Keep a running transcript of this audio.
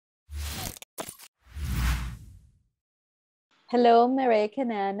Hello, Marek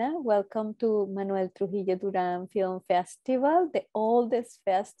and Anna. Welcome to Manuel Trujillo Durán Film Festival, the oldest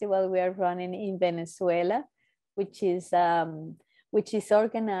festival we are running in Venezuela, which is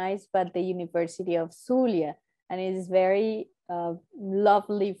organized by the University of Zulia. And it is very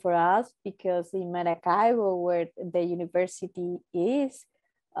lovely for us because in Maracaibo, where the university is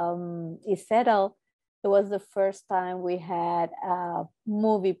settled, it was the first time we had a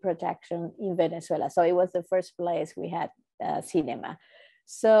movie projection in Venezuela. So it was the first place we had cinema.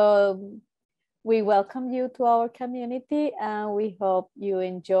 So we welcome you to our community, and we hope you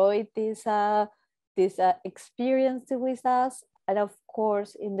enjoyed this experience with us. And of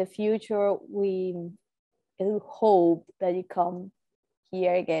course, in the future, we hope that you come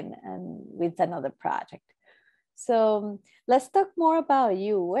here again and with another project. So let's talk more about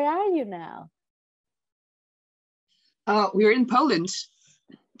you. Where are you now? We're in Poland.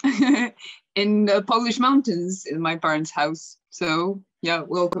 In the Polish mountains in my parents' house. So yeah,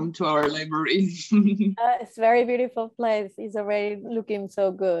 welcome to our library. It's a very beautiful place. It's already looking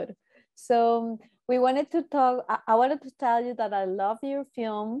so good. So we wanted to talk, I wanted to tell you that I love your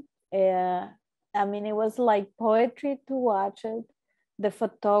film. I mean, it was like poetry to watch it. The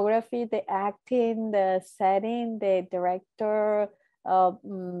photography, the acting, the setting, the director,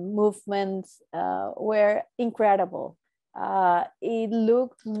 movements were incredible. It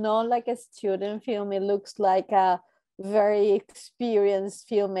looked not like a student film. It looks like a very experienced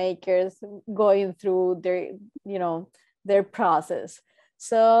filmmakers going through their process.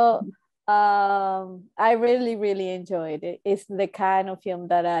 So I really enjoyed it. It's the kind of film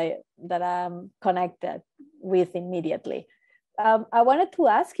that I'm connected with immediately. I wanted to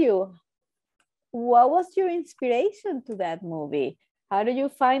ask you, what was your inspiration to that movie? How did you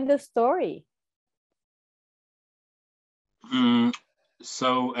find the story?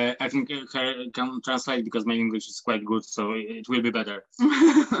 So I think I can translate because my English is quite good, so it will be better.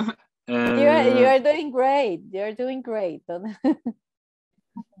 You're doing great. You're doing great. Well,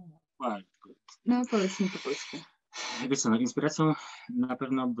 good. No, powiedzmy po polsku. Wiesz co, no, inspiracją na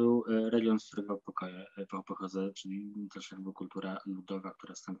pewno był region, z którego pochodzę, czyli też jakby kultura ludowa,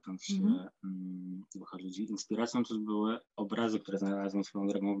 która stamtąd się wychodzi. Inspiracją też były obrazy, które znalazłem swoją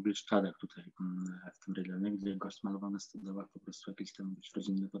drogą w Bieszczadach tutaj w tym regionie, gdzie gość malowany na stodołach po prostu jakieś tam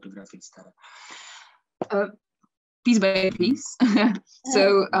rodzinne fotografie stare. Piece by piece.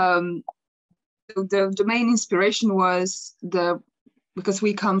 So the main inspiration was because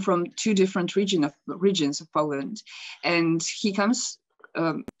we come from two different regions of Poland, and he comes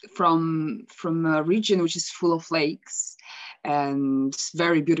from a region which is full of lakes and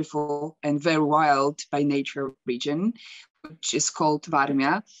very beautiful and very wild by nature region, which is called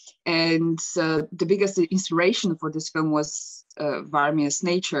Warmia. And the biggest inspiration for this film was Warmia's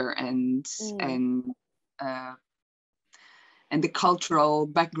nature and the cultural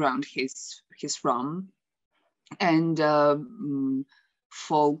background he's from, and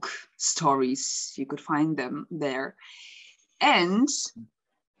folk stories, you could find them there. And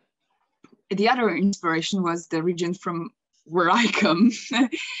the other inspiration was the region from where I come,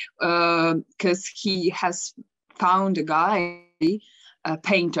 because he has found a guy, a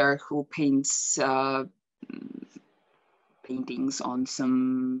painter who paints paintings on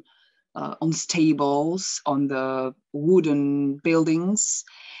some on stables, on the wooden buildings,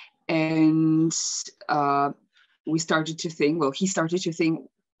 and he started to think,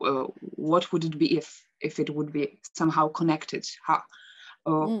 what would it be if it would be somehow connected?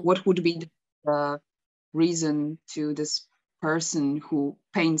 What would be the reason to this person who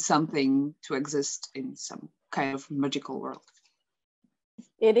paints something to exist in some kind of magical world?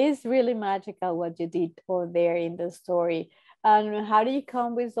 It is really magical what you did over there in the story. And how do you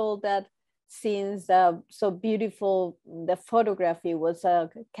come with all that scenes so beautiful? The photography was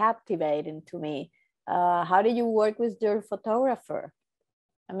captivating to me. How did you work with your photographer?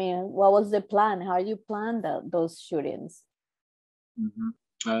 I mean, what was the plan? How you planned those shootings?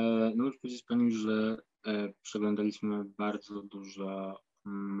 No już powiedzieć pani, że przeglądaliśmy bardzo dużo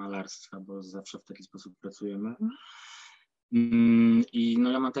malarstwa, bo zawsze w taki sposób pracujemy. I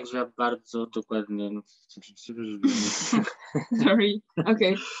no ja mam tak, że ja bardzo dokładnie, Sorry,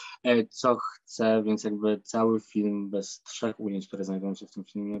 okay. Co chcę, więc jakby cały film bez 3 ujęć, które znajdują się w tym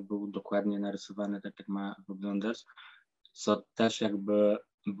filmie, był dokładnie narysowany tak, jak ma wyglądać, co też jakby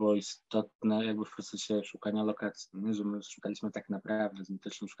było istotne jakby w procesie szukania lokacji, nie? Że my szukaliśmy tak naprawdę,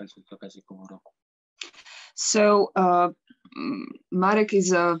 też szukaliśmy lokacji koło roku. So Marek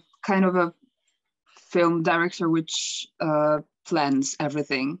is a kind of a film director which plans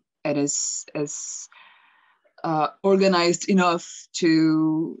everything and is organized enough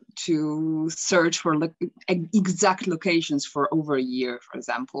to search for exact locations for over a year, for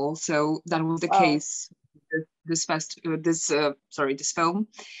example. So that was the case. This film.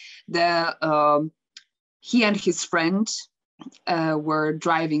 He and his friend were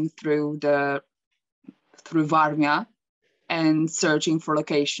driving through Varmia and searching for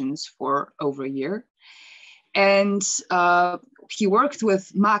locations for over a year. And he worked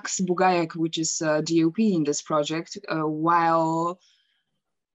with Max Bugajek, which is DOP in this project, while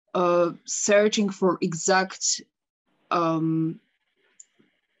searching for exact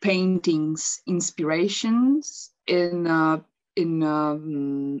paintings, inspirations in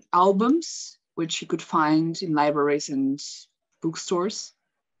albums, which he could find in libraries and bookstores.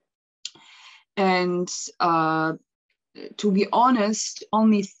 And to be honest,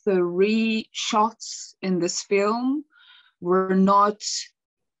 only 3 shots in this film were not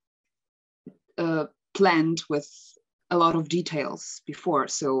planned with a lot of details before.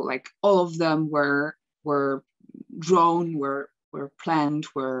 So like all of them were drawn, were planned,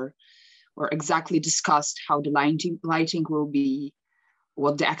 were exactly discussed how the lighting will be,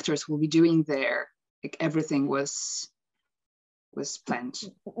 what the actors will be doing there. Like everything was planned.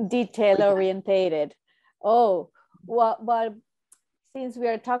 Detail orientated. Oh, but since we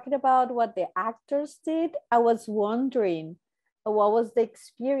are talking about what the actors did, I was wondering what was the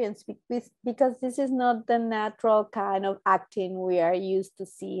experience, because this is not the natural kind of acting we are used to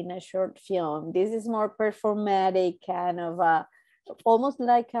see in a short film. This is more performatic, kind of almost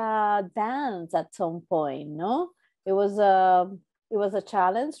like a dance at some point, no? It was a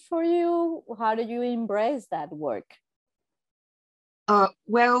challenge for you. How did you embrace that work?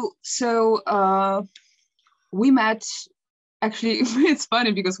 Well, so we met. Actually, it's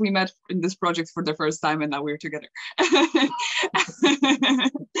funny because we met in this project for the first time, and now we're together.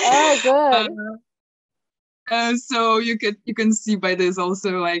 Oh, good. So you can see by this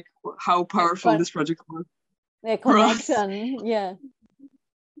also like how powerful this project was. The connection, yeah.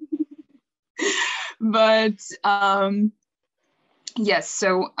 But yes,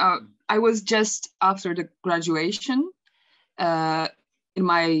 so I was just after the graduation in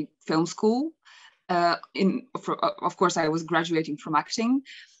my film school. Of course, I was graduating from acting,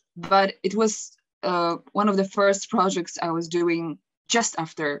 but it was one of the first projects I was doing just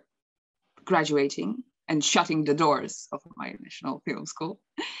after graduating and shutting the doors of my national film school.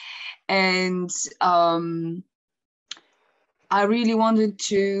 And I really wanted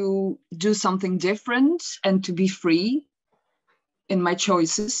to do something different and to be free in my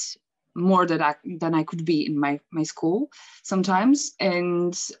choices more than I could be in my school sometimes.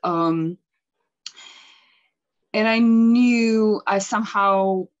 And I knew, I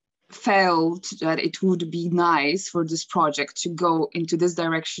somehow felt that it would be nice for this project to go into this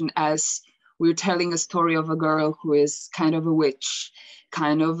direction, as we're telling a story of a girl who is kind of a witch,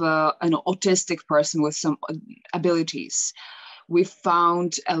 kind of an autistic person with some abilities. We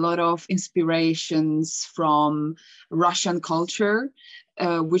found a lot of inspirations from Russian culture,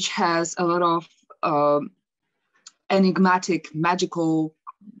 which has a lot of enigmatic, magical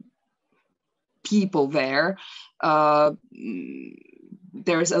people there.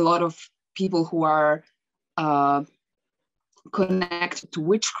 There's a lot of people who are connected to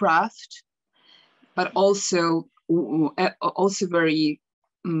witchcraft, but also very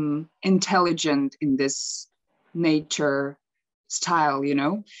intelligent in this nature style, you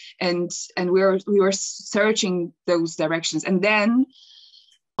know. And we were searching those directions, and then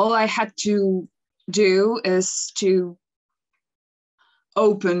all I had to do is to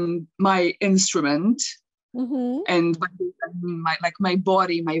open my instrument, and my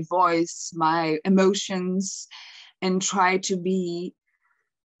body, my voice, my emotions, and try to be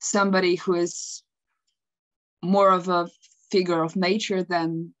somebody who is more of a figure of nature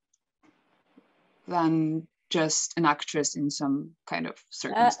than just an actress in some kind of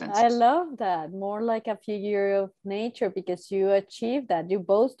circumstances. I love that. More like a figure of nature, because you achieved that. You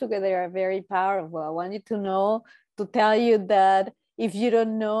both together are very powerful. I want you to tell you that if you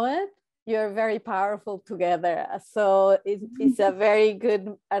don't know it, you're very powerful together. So it's a very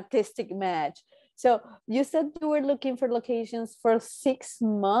good artistic match. So you said you were looking for locations for 6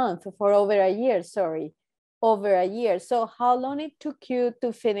 months, for over a year, sorry. Over a year. So how long it took you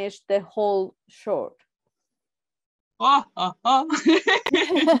to finish the whole short?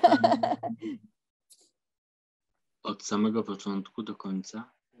 Od samego początku do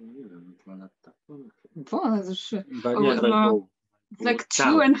końca? Nie wiem, 2 lata. 2 lata. Like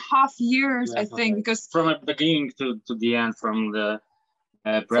 2.5 years, I think, because from the beginning to the end, from the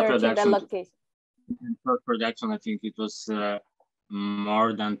pre-production to post-production, I think it was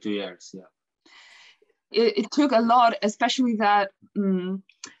more than 2 years. Yeah. it took a lot, especially that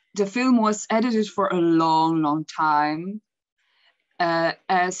the film was edited for a long time.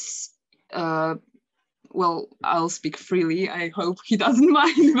 Well, I'll speak freely. I hope he doesn't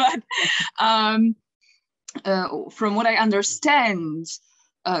mind, but from what I understand,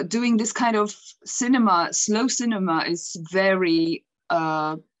 doing this kind of cinema, slow cinema, is very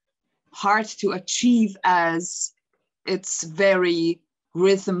hard to achieve, as it's very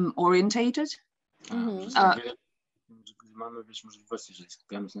rhythm orientated. Mamy wiesz, możliwości, jeżeli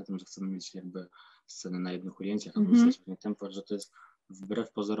skupiamy się na tym, że chcemy mieć jakby scenę na jednych ujęciach, albo w tempo, że to jest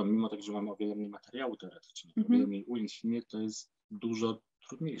wbrew pozorom, mimo tak, że mamy o wiele mniej materiału teoretycznie, o wiele mniej ujęć w filmie, to jest dużo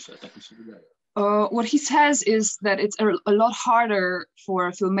trudniejsze, tak mi się wydaje. What he says is that it's a lot harder for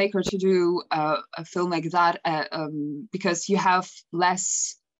a filmmaker to do a film like that because you have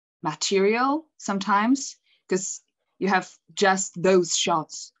less material sometimes, because you have just those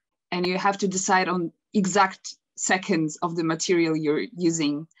shots and you have to decide on exact seconds of the material you're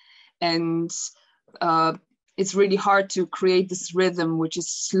using, and it's really hard to create this rhythm which is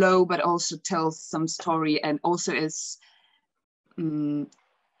slow but also tells some story and also is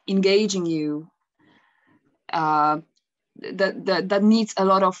engaging you. That needs a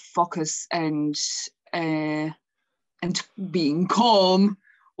lot of focus and being calm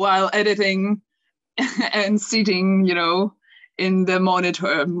while editing and sitting, you know, in the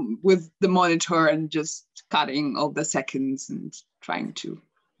monitor with the monitor and just cutting all the seconds and trying to.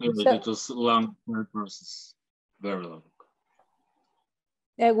 It was a long process, very long.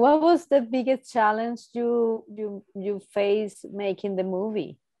 What was the biggest challenge you faced making the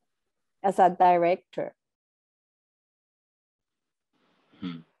movie as a director?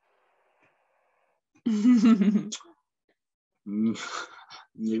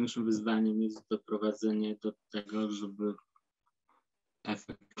 Największym wyzwaniem jest doprowadzenie do tego, żeby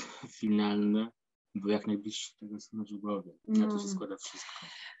efekt finalny był jak najbliższy tego, co masz w głowie. Na to się składa wszystko.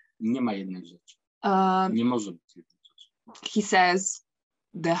 Nie ma jednej rzeczy. Nie może być jednej rzeczy. He says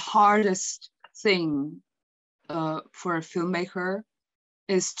the hardest thing for a filmmaker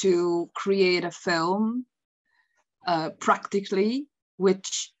is to create a film practically,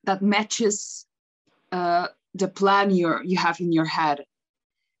 that matches the plan you have in your head,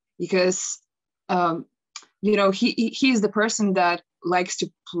 because you know, he is the person that likes to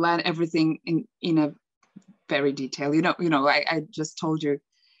plan everything in a very detail. You know, I just told you,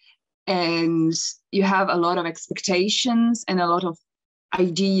 and you have a lot of expectations and a lot of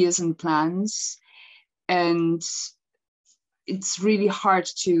ideas and plans, and it's really hard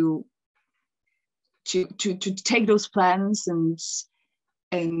to take those plans and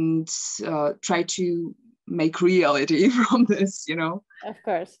try to make reality from this, you know. Of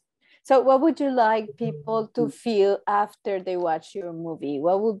course. So what would you like people to feel after they watch your movie?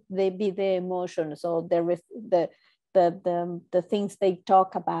 What would they be the emotions or the things they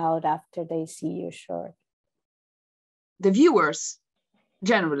talk about after they see your short? The viewers,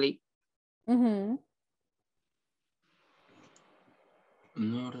 generally.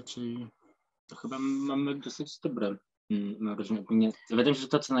 No raczej to chyba mamy dosyć dobre wrażenie. Wydaje mi się, że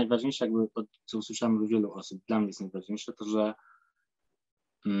to, co najważniejsze, jakby co usłyszałem od wielu osób, dla mnie jest najważniejsze, to że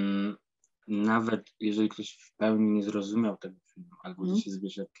nawet jeżeli ktoś w pełni nie zrozumiał tego filmu, albo że się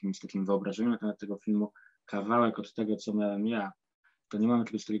zbierze jakimś takim wyobrażeniem na temat tego filmu, kawałek od tego, co miałem ja, to nie mam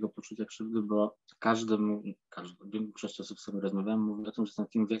jakiegoś takiego poczucia krzywdy, bo większość osób z którymi rozmawiałem mówi o tym, że ten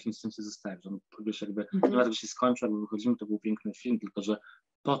film w jakimś sensie zostaje, że on jakby, nawet gdy się skończył, jakby wychodzimy, to był piękny film, tylko że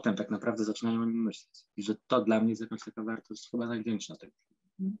potem tak naprawdę zaczynają o nim myśleć i że to dla mnie jest jakaś taka wartość chyba największa tego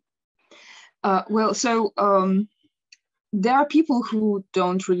filmu. Well, so there are people who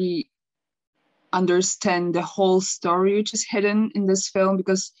don't really understand the whole story which is hidden in this film,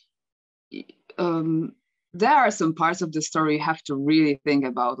 because there are some parts of the story you have to really think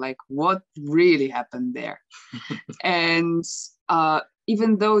about, like what really happened there. And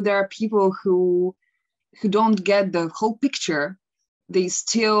even though there are people who don't get the whole picture, they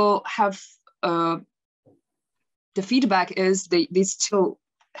still have the feedback is they still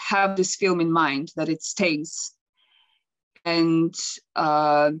have this film in mind, that it stays, and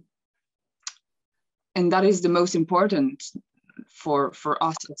that is the most important for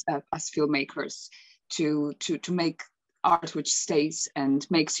us as filmmakers, to make art which stays and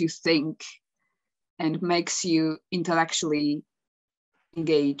makes you think and makes you intellectually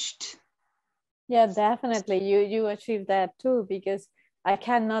engaged. Yeah, definitely. You achieve that too, because I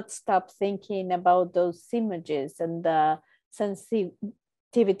cannot stop thinking about those images and the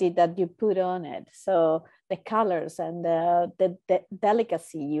sensitivity that you put on it. So the colors and the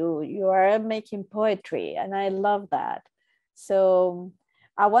delicacy, you are making poetry, and I love that. So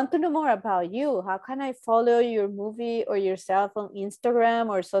I want to know more about you. How can I follow your movie or yourself on Instagram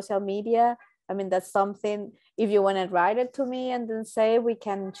or social media? I mean, that's something, if you want to write it to me and then say, we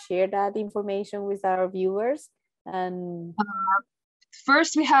can share that information with our viewers. And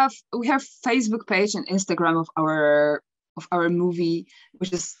first we have Facebook page and Instagram of our movie,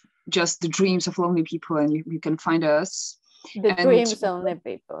 which is just The Dreams of Lonely People, and you can find us. The Dreams of Lonely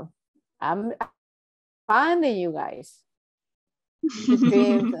People. I'm finding you guys. The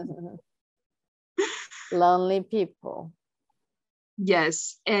Dreams of Lonely People.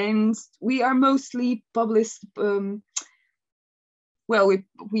 Yes, and we are mostly published. Well,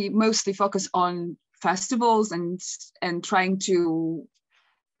 we mostly focus on festivals and trying to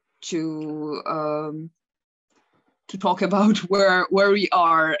talk about where we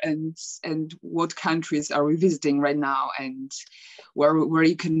are and what countries are we visiting right now, and where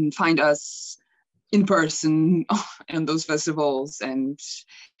you can find us in person in those festivals and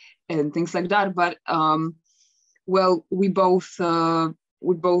things like that. But well, we both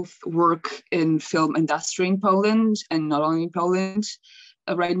work in film industry in Poland, and not only in Poland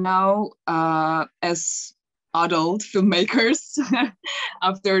right now, as adult filmmakers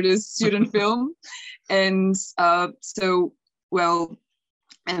after this student film. And so, well,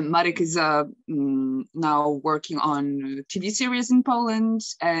 Marek is now working on TV series in Poland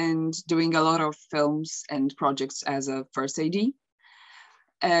and doing a lot of films and projects as a first AD.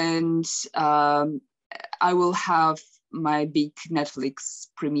 And I will have my big Netflix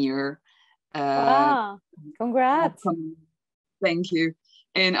premiere. Wow, congrats. Thank you.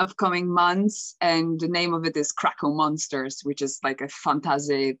 In upcoming months, and the name of it is Krakow Monsters, which is like a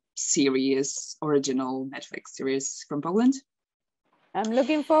fantasy series, original Netflix series from Poland. I'm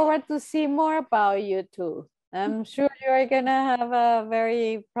looking forward to see more about you too. I'm sure you're gonna have a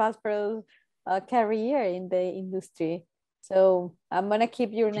very prosperous career in the industry. So I'm gonna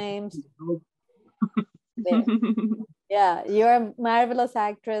keep your names. Yeah, you're a marvelous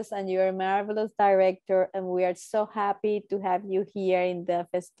actress and you're a marvelous director, and we are so happy to have you here in the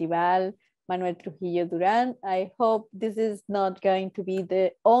festival, Manuel Trujillo Durán. I hope this is not going to be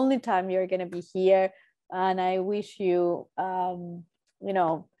the only time you're going to be here, and I wish you, you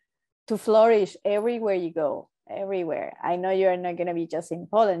know, to flourish everywhere you go, everywhere. I know you're not going to be just in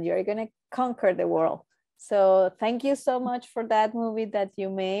Poland, you're going to conquer the world. So thank you so much for that movie that you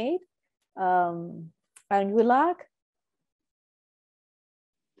made, and good luck.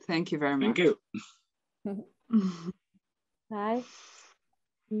 Thank you very much. Thank you. Bye.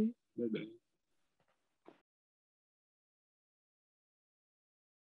 Bye-bye.